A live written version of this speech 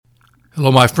Hello,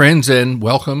 my friends, and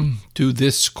welcome to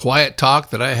this quiet talk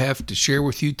that I have to share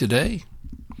with you today.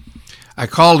 I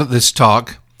called this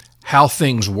talk, How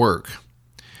Things Work,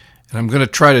 and I'm going to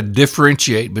try to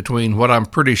differentiate between what I'm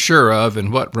pretty sure of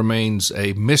and what remains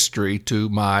a mystery to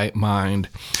my mind.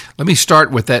 Let me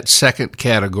start with that second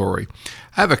category.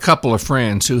 I have a couple of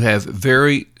friends who have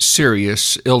very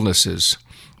serious illnesses.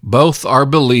 Both are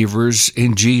believers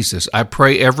in Jesus. I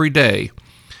pray every day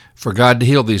for God to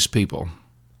heal these people.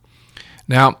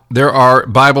 Now, there are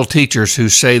Bible teachers who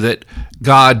say that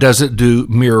God doesn't do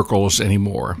miracles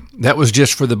anymore. That was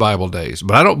just for the Bible days,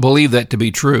 but I don't believe that to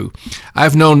be true.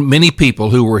 I've known many people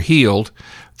who were healed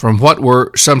from what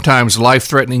were sometimes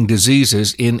life-threatening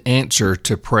diseases in answer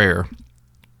to prayer.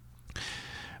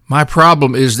 My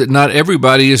problem is that not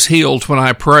everybody is healed when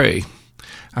I pray.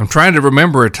 I'm trying to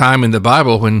remember a time in the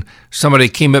Bible when somebody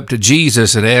came up to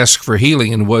Jesus and asked for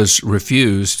healing and was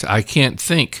refused. I can't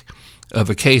think of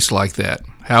a case like that.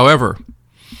 However,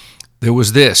 there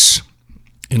was this.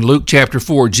 In Luke chapter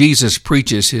 4, Jesus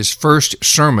preaches his first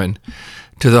sermon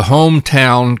to the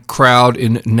hometown crowd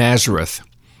in Nazareth.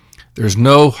 There's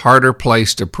no harder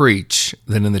place to preach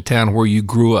than in the town where you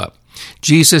grew up.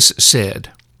 Jesus said,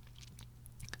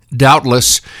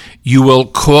 "Doubtless you will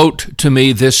quote to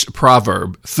me this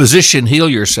proverb, 'Physician, heal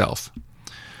yourself.'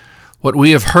 What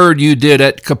we have heard you did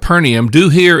at Capernaum, do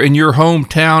here in your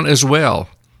hometown as well."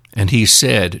 And he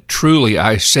said, "Truly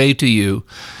I say to you,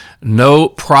 no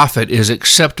prophet is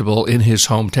acceptable in his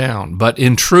hometown. But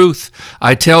in truth,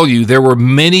 I tell you, there were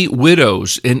many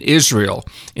widows in Israel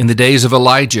in the days of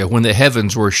Elijah, when the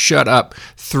heavens were shut up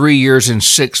 3 years and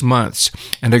 6 months,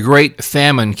 and a great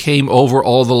famine came over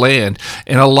all the land.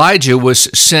 And Elijah was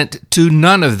sent to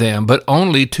none of them, but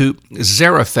only to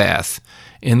Zarephath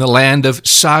in the land of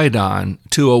Sidon,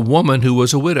 to a woman who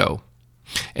was a widow.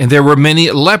 And there were many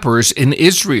lepers in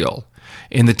Israel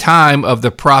in the time of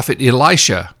the prophet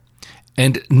Elisha,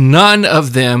 and none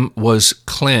of them was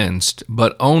cleansed,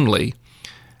 but only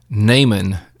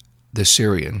Naaman the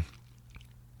Syrian."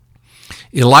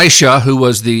 Elisha, who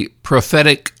was the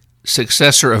prophetic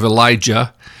successor of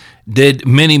Elijah, did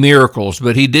many miracles,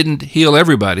 but he didn't heal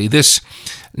everybody. This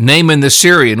Naaman the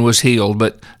Syrian was healed,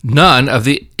 but none of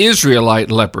the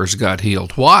Israelite lepers got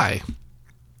healed. Why?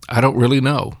 I don't really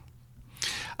know.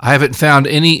 I haven't found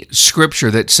any scripture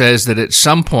that says that at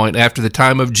some point after the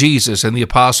time of Jesus and the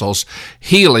apostles,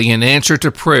 healing in answer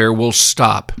to prayer will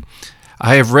stop.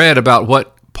 I have read about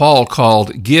what Paul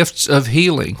called gifts of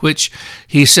healing, which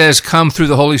he says come through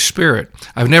the Holy Spirit.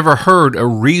 I've never heard a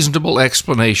reasonable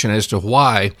explanation as to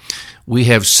why we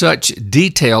have such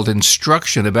detailed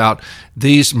instruction about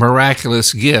these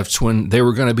miraculous gifts when they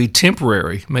were going to be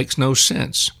temporary. Makes no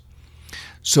sense.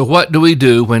 So what do we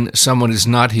do when someone is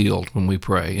not healed when we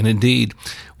pray? And indeed,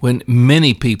 when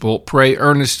many people pray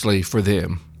earnestly for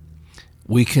them,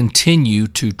 we continue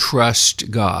to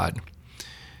trust God.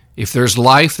 If there's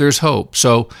life, there's hope.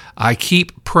 So I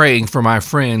keep praying for my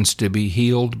friends to be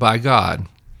healed by God.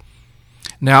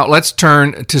 Now let's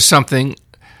turn to something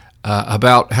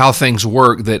about how things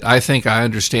work that I think I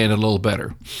understand a little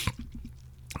better.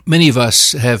 Many of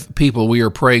us have people we are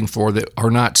praying for that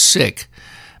are not sick,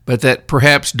 but that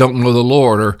perhaps don't know the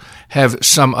Lord or have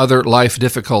some other life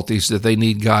difficulties that they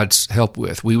need God's help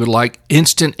with. We would like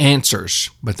instant answers,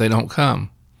 but they don't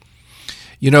come.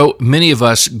 You know, many of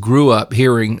us grew up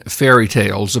hearing fairy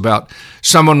tales about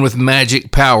someone with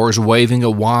magic powers waving a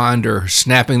wand or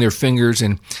snapping their fingers,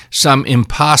 and some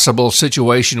impossible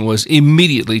situation was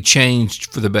immediately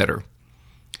changed for the better.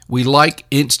 We like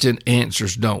instant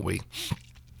answers, don't we?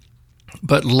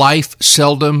 But life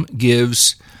seldom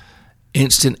gives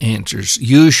instant answers.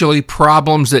 Usually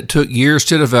problems that took years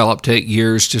to develop take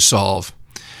years to solve.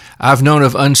 I've known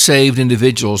of unsaved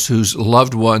individuals whose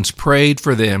loved ones prayed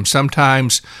for them,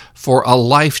 sometimes for a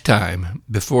lifetime,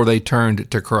 before they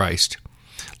turned to Christ.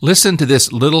 Listen to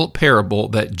this little parable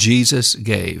that Jesus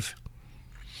gave.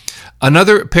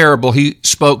 Another parable he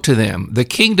spoke to them. "The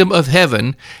kingdom of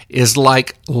heaven is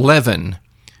like leaven,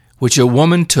 which a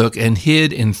woman took and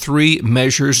hid in 3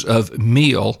 measures of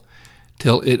meal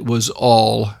till it was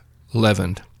all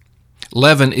leavened."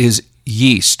 Leaven is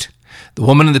yeast. The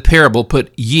woman in the parable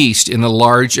put yeast in a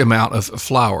large amount of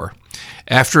flour.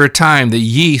 After a time, the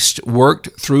yeast worked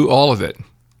through all of it.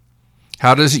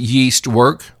 How does yeast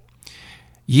work?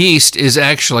 Yeast is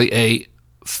actually a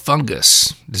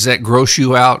fungus. Does that gross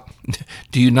you out?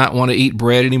 Do you not want to eat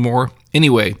bread anymore?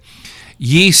 Anyway,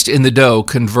 yeast in the dough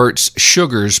converts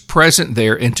sugars present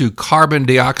there into carbon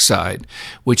dioxide,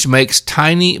 which makes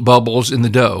tiny bubbles in the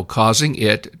dough, causing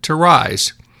it to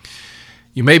rise.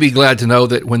 You may be glad to know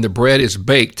that when the bread is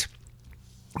baked,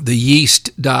 the yeast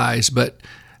dies, but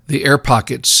the air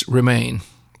pockets remain.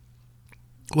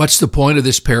 What's the point of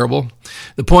this parable?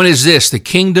 The point is this: the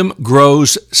kingdom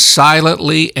grows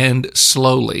silently and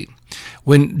slowly.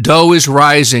 When dough is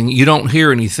rising, you don't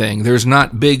hear anything. There's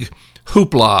not big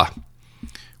hoopla,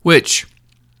 which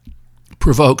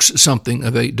provokes something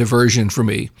of a diversion for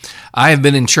me. I have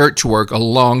been in church work a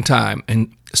long time,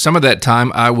 and some of that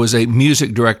time I was a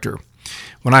music director.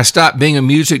 When I stopped being a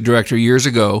music director years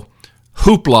ago,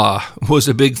 hoopla was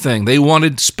a big thing. They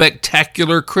wanted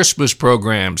spectacular Christmas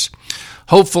programs,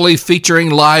 hopefully featuring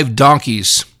live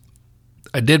donkeys.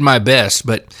 I did my best,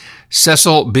 but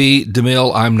Cecil B.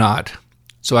 DeMille, I'm not.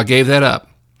 So I gave that up.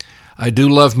 I do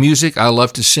love music, I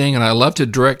love to sing, and I love to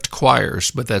direct choirs,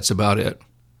 but that's about it.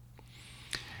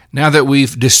 Now that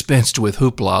we've dispensed with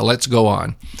hoopla, let's go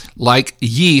on. Like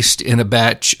yeast in a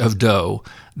batch of dough,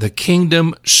 the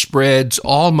kingdom spreads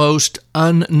almost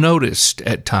unnoticed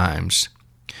at times.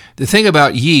 The thing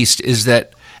about yeast is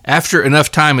that after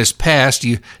enough time has passed,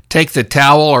 you take the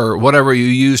towel or whatever you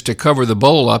use to cover the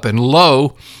bowl up, and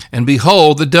lo and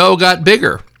behold, the dough got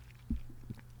bigger.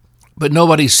 But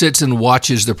nobody sits and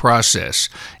watches the process.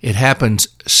 It happens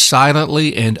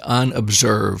silently and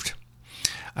unobserved.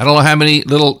 I don't know how many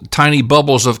little tiny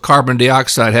bubbles of carbon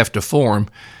dioxide have to form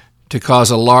to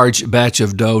cause a large batch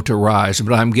of dough to rise,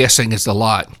 but I'm guessing it's a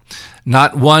lot.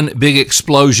 Not one big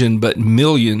explosion, but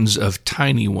millions of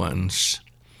tiny ones.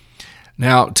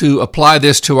 Now, to apply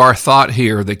this to our thought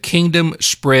here, the kingdom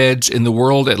spreads in the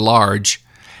world at large,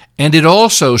 and it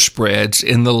also spreads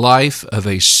in the life of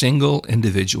a single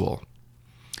individual.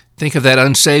 Think of that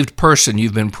unsaved person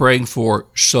you've been praying for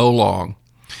so long.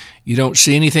 You don't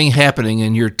see anything happening,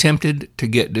 and you're tempted to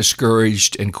get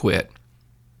discouraged and quit.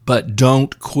 But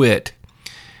don't quit.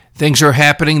 Things are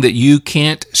happening that you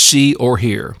can't see or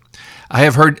hear. I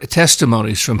have heard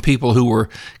testimonies from people who were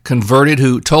converted,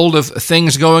 who told of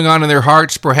things going on in their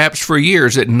hearts perhaps for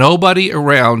years that nobody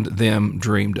around them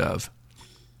dreamed of.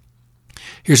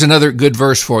 Here's another good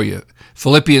verse for you.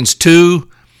 Philippians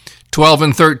 2:12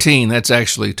 and 13. That's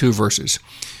actually 2 verses.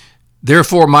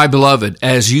 Therefore, my beloved,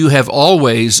 as you have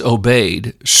always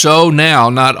obeyed, so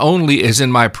now, not only as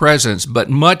in my presence, but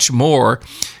much more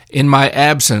in my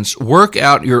absence, work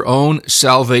out your own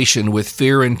salvation with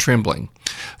fear and trembling.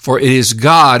 For it is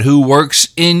God who works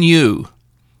in you,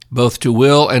 both to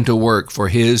will and to work for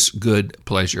his good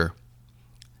pleasure.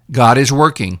 God is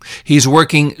working. He's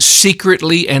working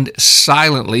secretly and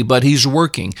silently, but he's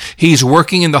working. He's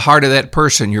working in the heart of that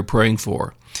person you're praying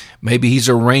for. Maybe he's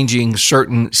arranging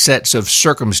certain sets of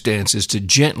circumstances to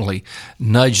gently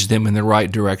nudge them in the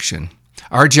right direction.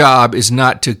 Our job is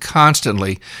not to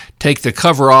constantly take the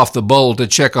cover off the bowl to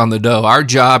check on the dough. Our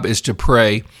job is to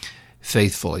pray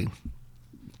faithfully.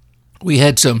 We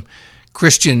had some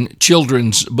Christian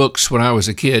children's books when I was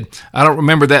a kid. I don't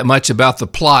remember that much about the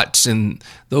plots in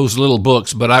those little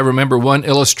books, but I remember one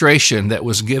illustration that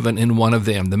was given in one of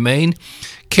them. The main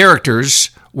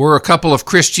characters were a couple of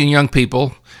Christian young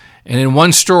people, and in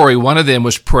one story, one of them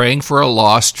was praying for a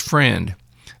lost friend.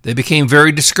 They became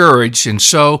very discouraged, and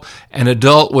so an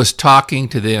adult was talking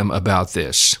to them about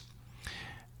this.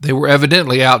 They were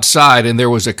evidently outside, and there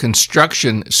was a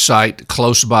construction site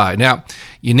close by. Now,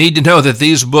 you need to know that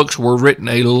these books were written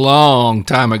a long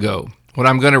time ago. What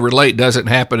I'm going to relate doesn't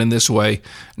happen in this way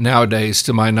nowadays,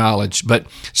 to my knowledge, but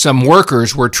some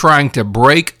workers were trying to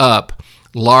break up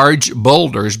large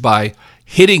boulders by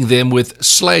hitting them with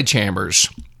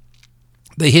sledgehammers.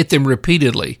 They hit them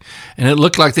repeatedly, and it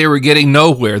looked like they were getting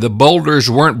nowhere. The boulders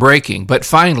weren't breaking, but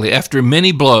finally, after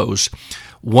many blows,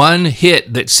 one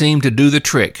hit that seemed to do the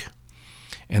trick,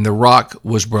 and the rock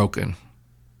was broken.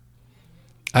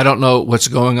 I don't know what's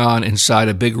going on inside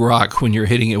a big rock when you're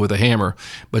hitting it with a hammer,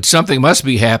 but something must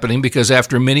be happening because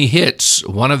after many hits,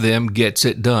 one of them gets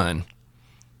it done.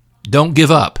 Don't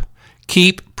give up.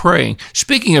 Keep praying.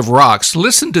 Speaking of rocks,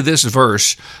 listen to this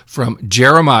verse from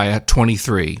Jeremiah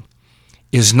 23.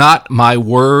 Is not my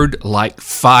word like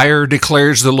fire,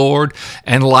 declares the Lord,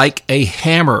 and like a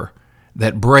hammer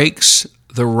that breaks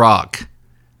the rock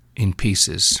in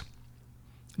pieces?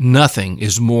 Nothing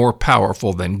is more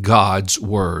powerful than God's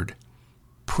word.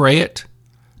 Pray it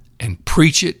and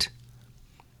preach it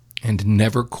and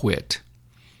never quit.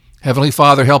 Heavenly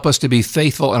Father, help us to be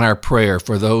faithful in our prayer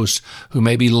for those who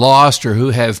may be lost or who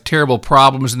have terrible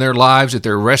problems in their lives that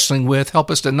they're wrestling with.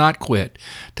 Help us to not quit,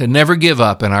 to never give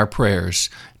up in our prayers,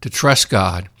 to trust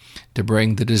God, to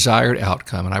bring the desired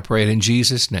outcome. And I pray it in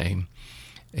Jesus' name.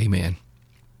 Amen.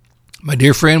 My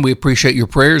dear friend, we appreciate your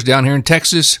prayers down here in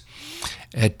Texas.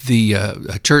 at the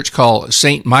a church called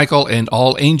St. Michael and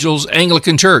All Angels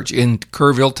Anglican Church in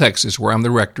Kerrville, Texas, where I'm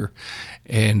the rector.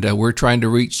 And we're trying to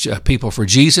reach people for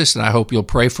Jesus, and I hope you'll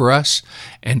pray for us.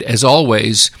 And as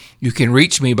always, you can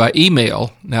reach me by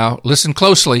email. Now, listen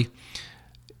closely.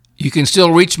 You can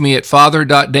still reach me at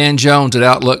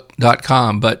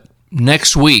father.danjones@outlook.com, but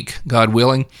next week, God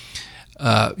willing,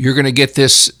 you're going to get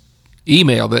this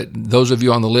email that those of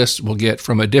you on the list will get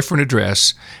from a different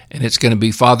address, and it's going to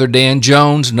be Father Dan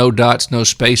Jones, no dots, no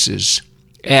spaces,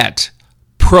 at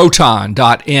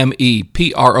proton.me,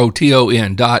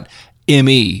 proton.me,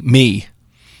 me.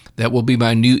 That will be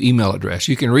my new email address.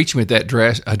 You can reach me at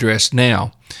that address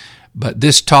now, but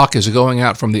this talk is going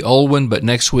out from the old one, but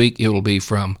next week it will be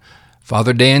from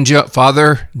Father Dan Jones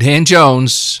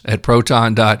at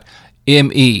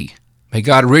proton.me. May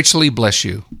God richly bless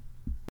you.